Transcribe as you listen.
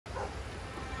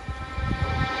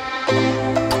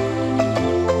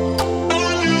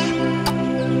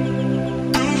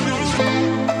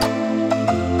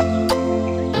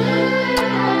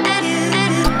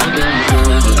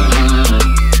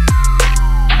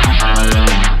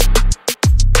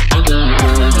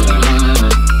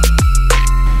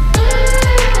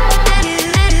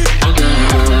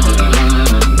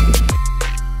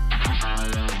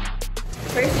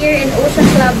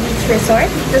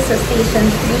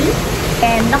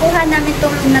And nakuha namin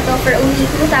itong room na to for only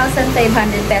 2,500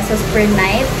 pesos per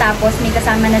night. Tapos may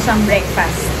kasama na siyang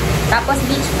breakfast. Tapos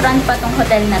beachfront pa tong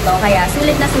hotel na to. Kaya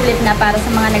sulit na para sa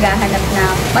mga naghahanap na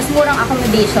mas murang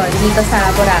accommodation dito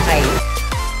sa Boracay.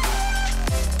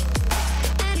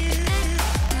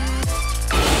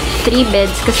 3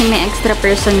 beds kasi may extra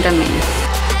person kami.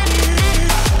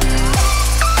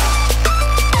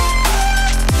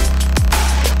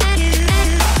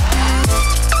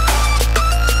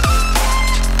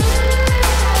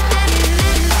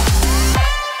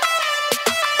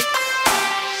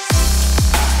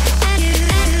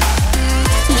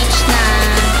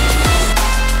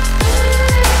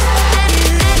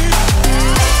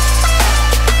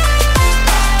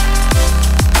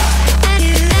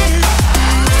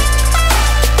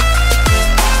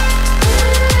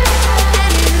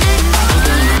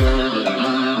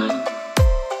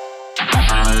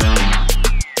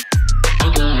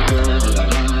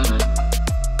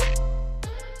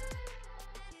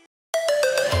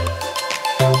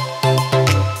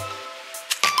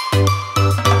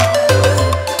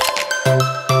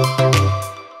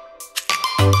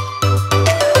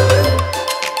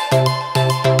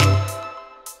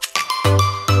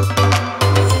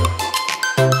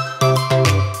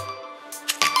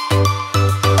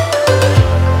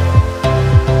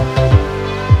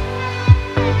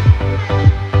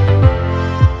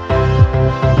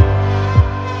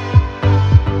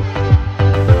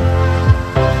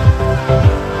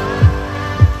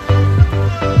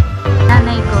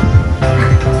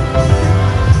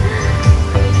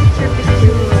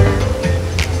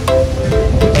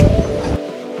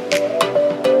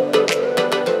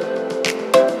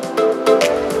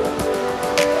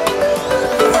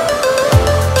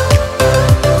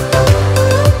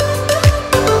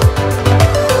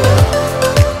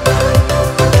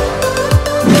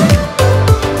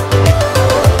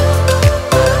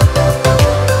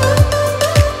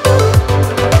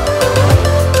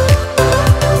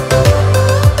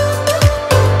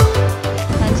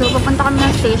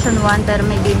 Station 1 pero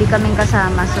may baby kaming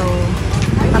kasama, so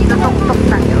magtutoktok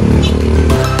tayo.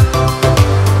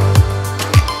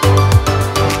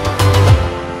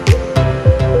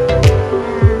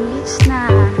 Beach na.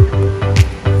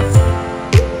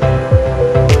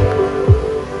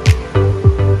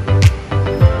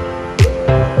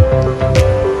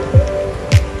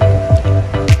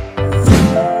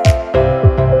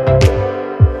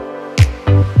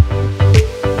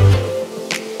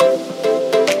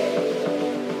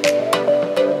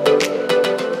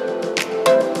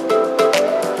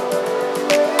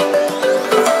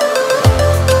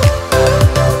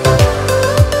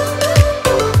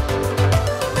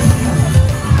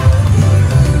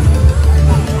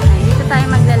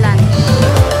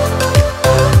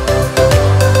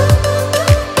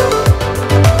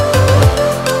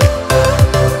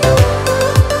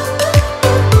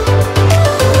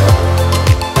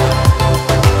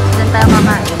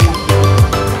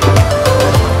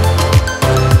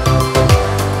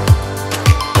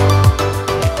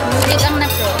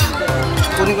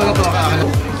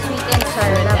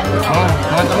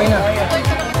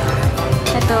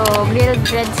 Grilled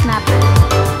bread snapper.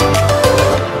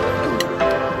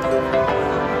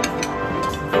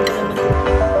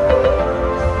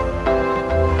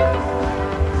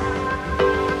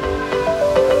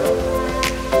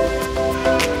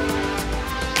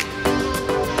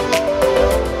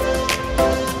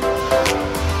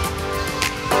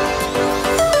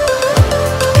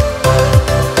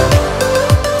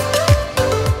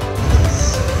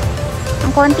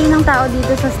 Konti ng tao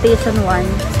dito sa Station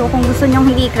 1. So, kung gusto nyong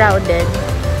hindi crowded,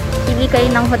 pili kayo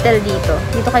ng hotel dito.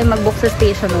 Dito kayo mag-book sa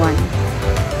Station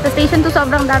 1. Sa Station 2,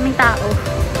 sobrang daming tao.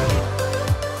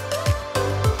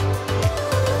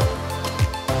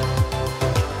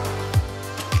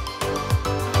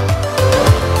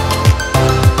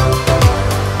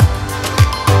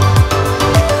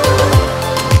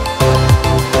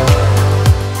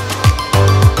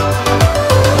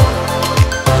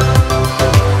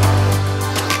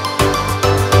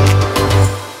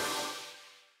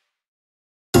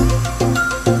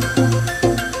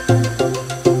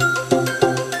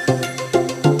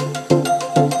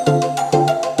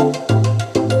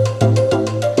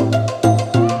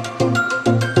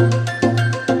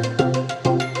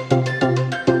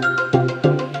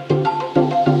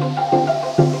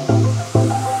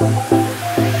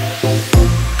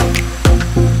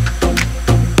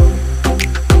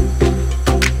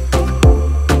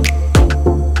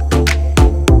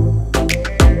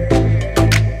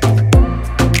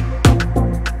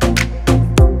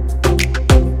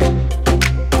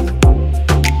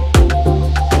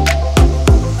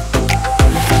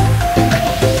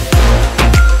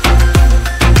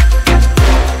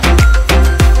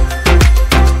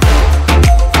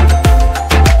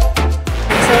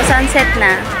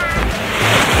 na.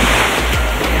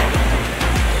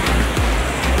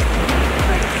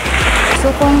 So,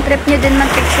 kung trip nyo din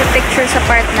mag-picture-picture sa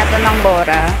part na to ng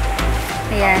Bora,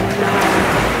 ayan, mga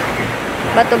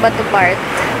bato-bato part,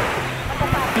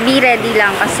 be ready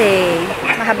lang kasi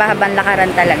mahaba-habang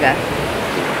lakaran talaga.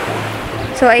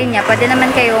 So, ayun nga, pwede naman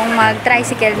kayong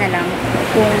mag-tricycle na lang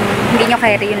kung hindi nyo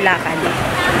carry yung lakad.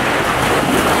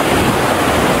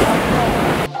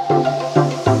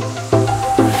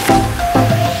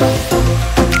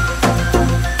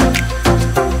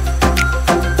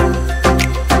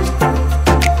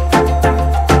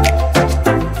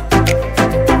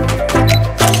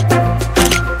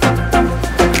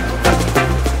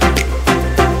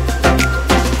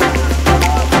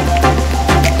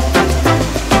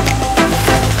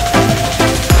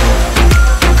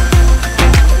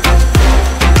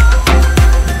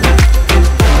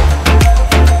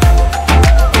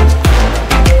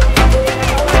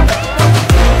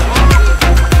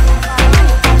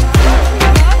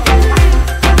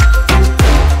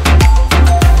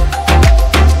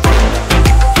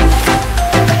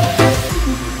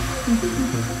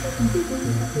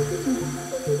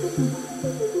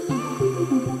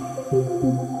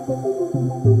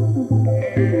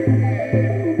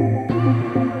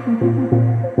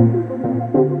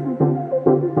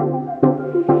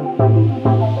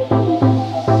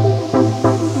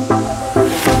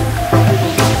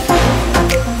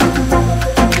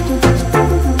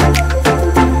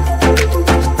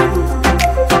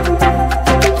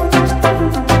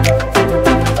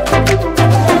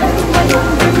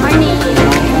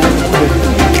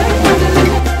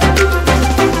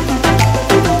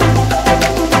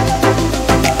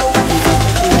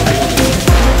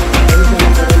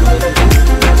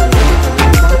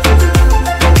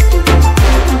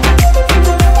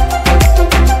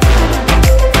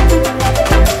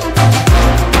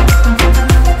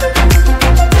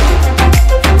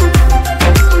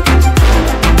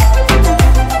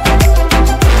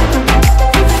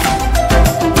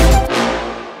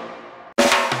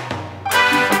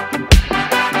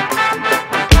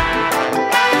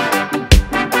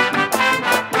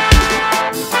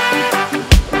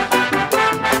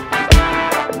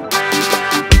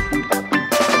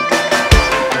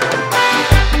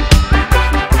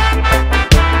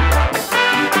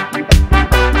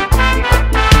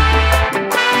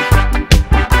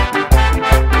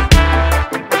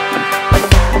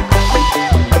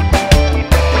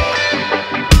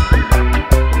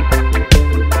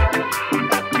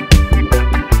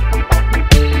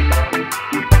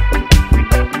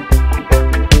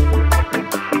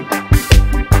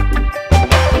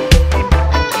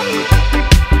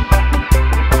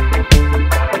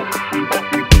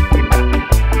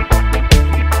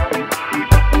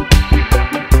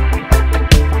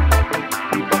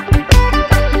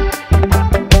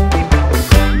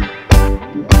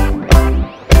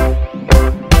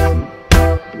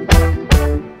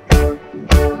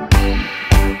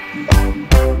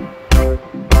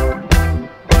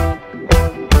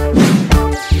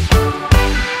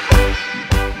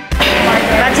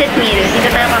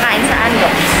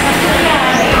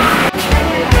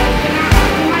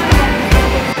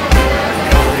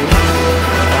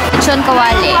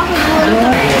 Kawali.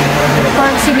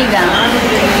 Pork sinigang.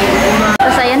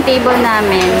 Tapos ayan table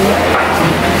namin.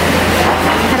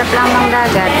 Harap lang ng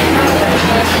dagat.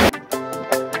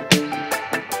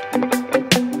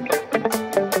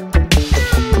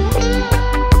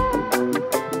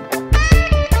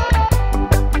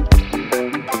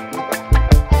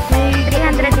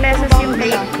 ₱300 yung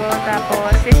rate ko.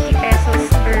 Tapos 50 pesos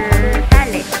per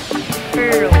tali.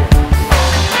 Per row.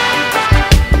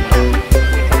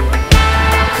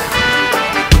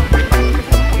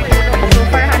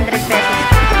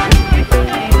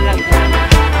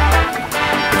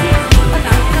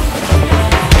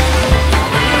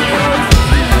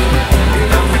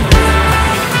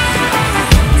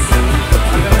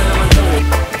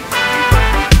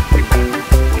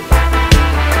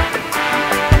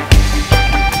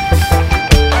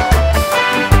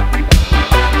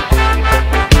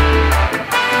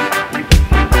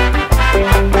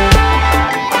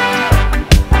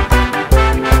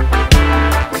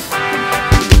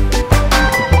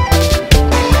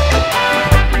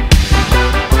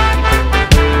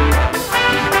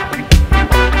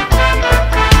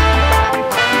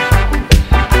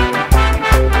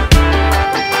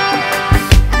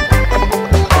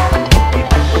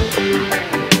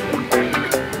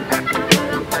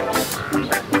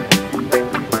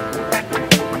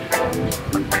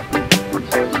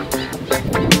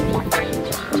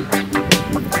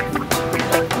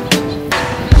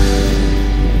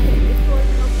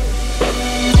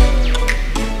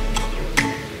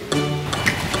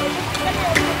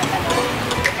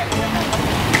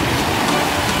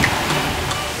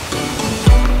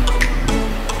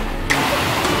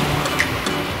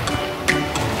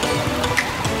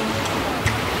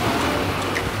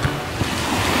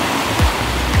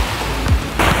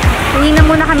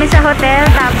 kami sa hotel,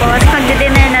 tapos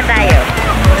magdi-dinner na tayo.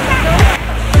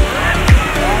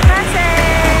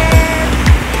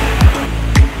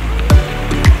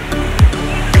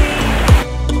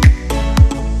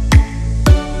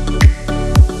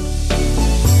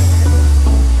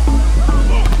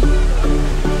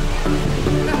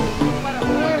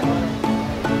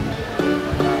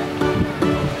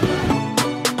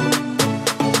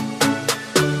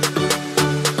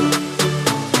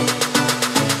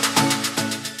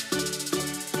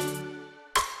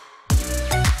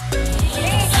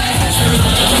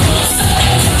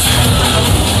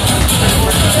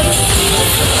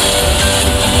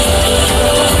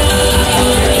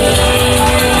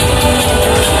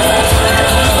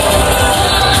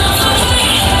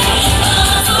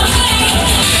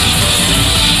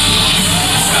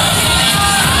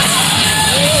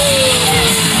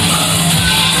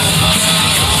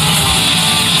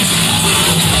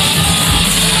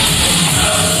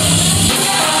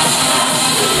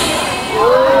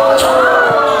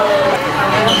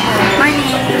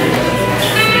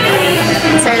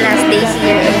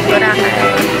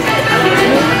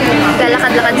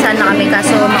 Lalakad-lakad sana kami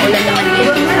kaso maulan naman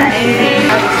dito.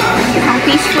 Ang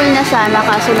peaceful na sana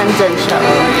kaso nandyan siya.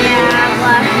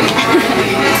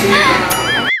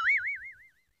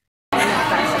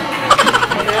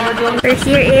 We're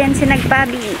here in Sinagpa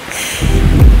Beach.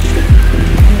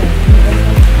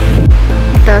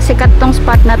 Ito, sikat tong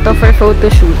spot na to for photo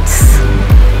shoots.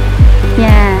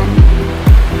 Yan.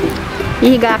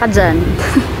 Ihiga ka dyan.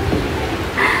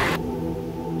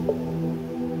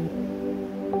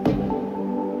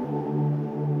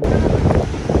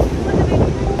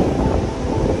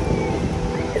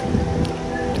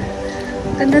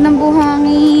 Ganda ng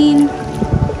buhangin.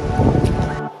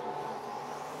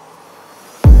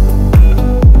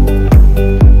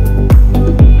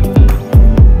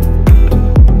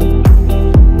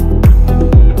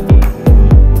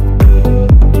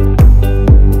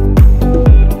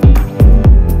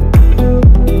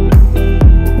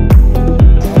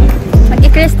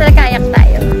 Mag-crystal kayak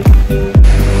tayo.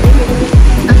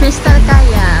 Ang crystal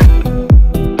kayak.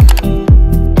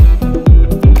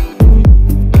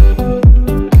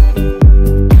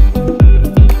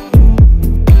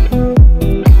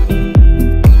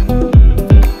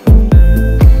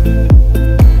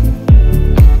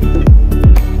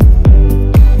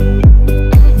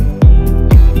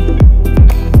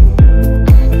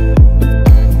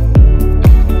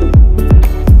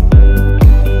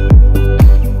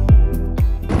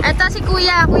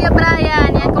 Kuya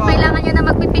Brian, yan, kung kailangan nyo na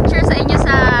magpipicture sa inyo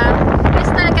sa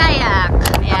crystal kayak.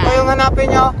 Ayan. Ako yung hanapin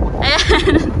nyo. Ayan.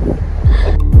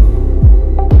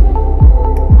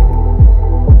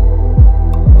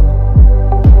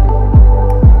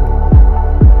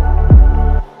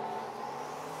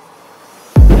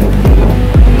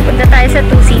 Punta tayo sa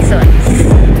Two Seasons.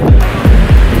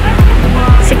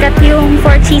 Sikat yung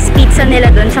 4 cheese pizza nila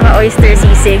dun, saka oyster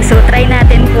sisig. So try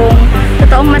natin kung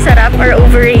totoong masarap or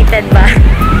overrated ba.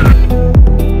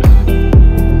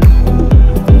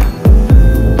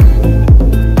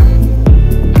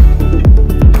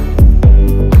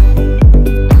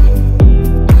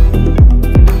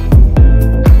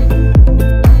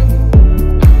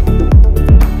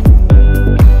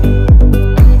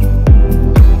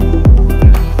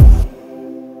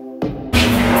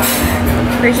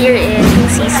 We're here in Two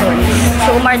Seasons.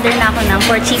 So, umorder na ako ng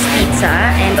 4 cheese pizza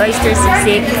and oyster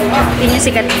sisig. Yun yung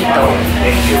sikat dito.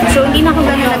 So, hindi na ako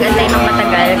gano'n nag-antay ng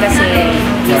matagal kasi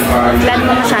gano'n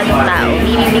mo masyadong tao.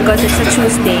 Maybe because it's a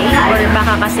Tuesday or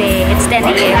baka kasi it's 10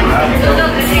 AM.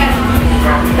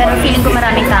 Pero feeling ko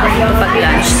maraming tao dito pag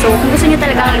lunch. So, kung gusto nyo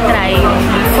talagang i-try yung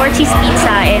 4 cheese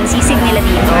pizza and sisig nila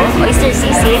dito, oyster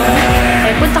sisig,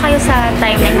 eh, punta kayo sa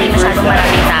time na hindi masyadong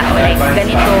maraming tao. Like,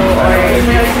 ganito or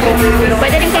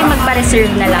pwede rin kayo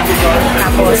magpa-reserve na lang.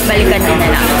 Tapos, balikan nyo na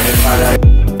lang.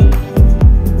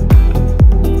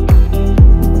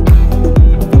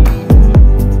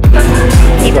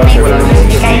 Dito na yung food.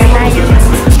 Kaya tayo.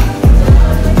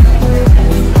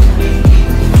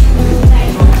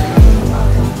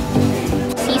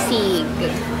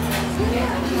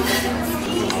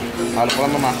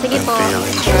 Sige po.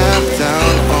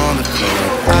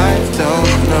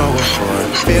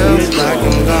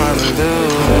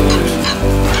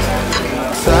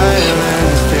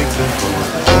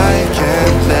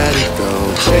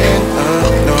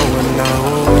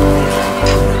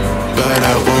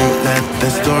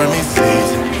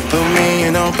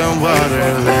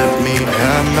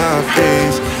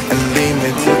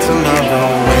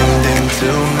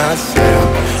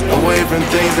 Away from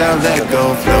things I let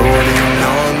go, floating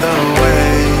on the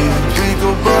waves. We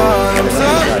go bottoms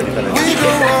up, we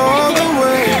go all the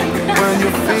way.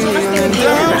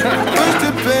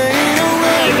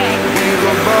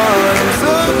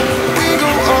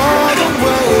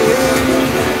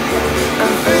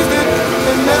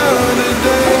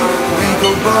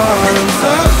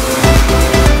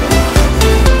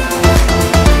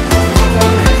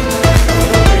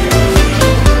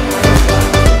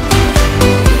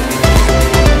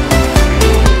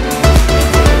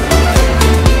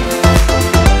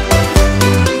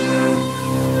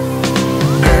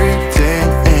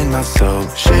 my soul,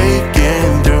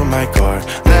 shaking through my car,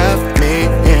 left me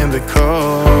in the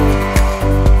cold.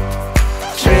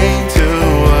 Chained to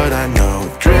what I know,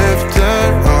 drifter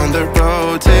on the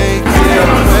road, take me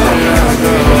where I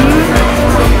go.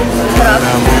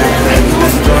 I'm moving the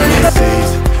stormy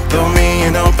seas, throw me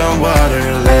in open water,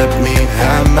 let me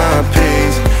have my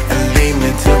peace, and leave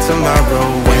me till tomorrow,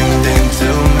 wind into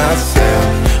myself,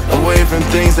 away from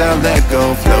things I let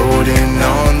go, floating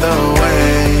on the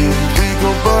waves. We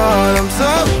go bottoms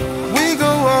up, we go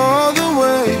all the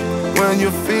way. When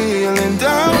you're feeling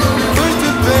down, push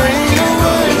the pain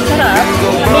away. We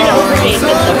go bottoms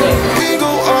up, we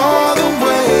go all the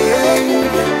way,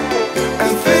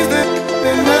 and face it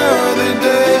another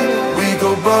day. We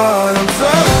go bottoms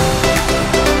up.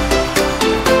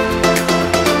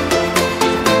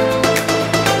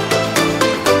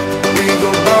 We go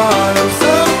bottoms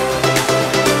up.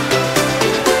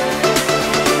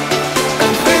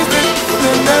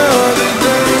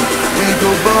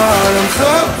 Bottoms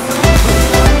up.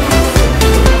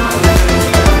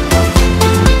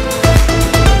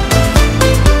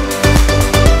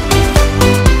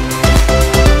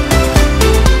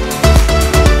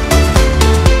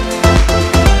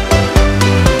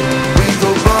 We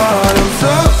go bottoms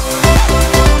up.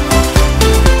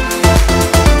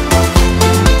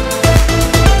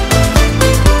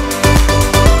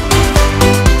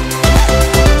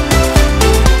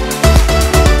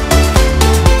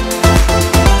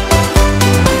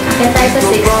 Yan tayo sa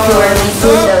 6th floor, may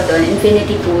pool daw doon,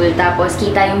 infinity pool, tapos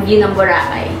kita yung view ng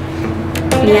Boracay.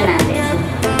 Tingnan natin.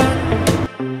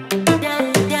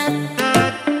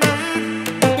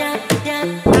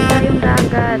 Ito yung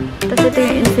dagat, tapos ito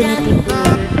yung infinity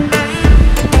pool.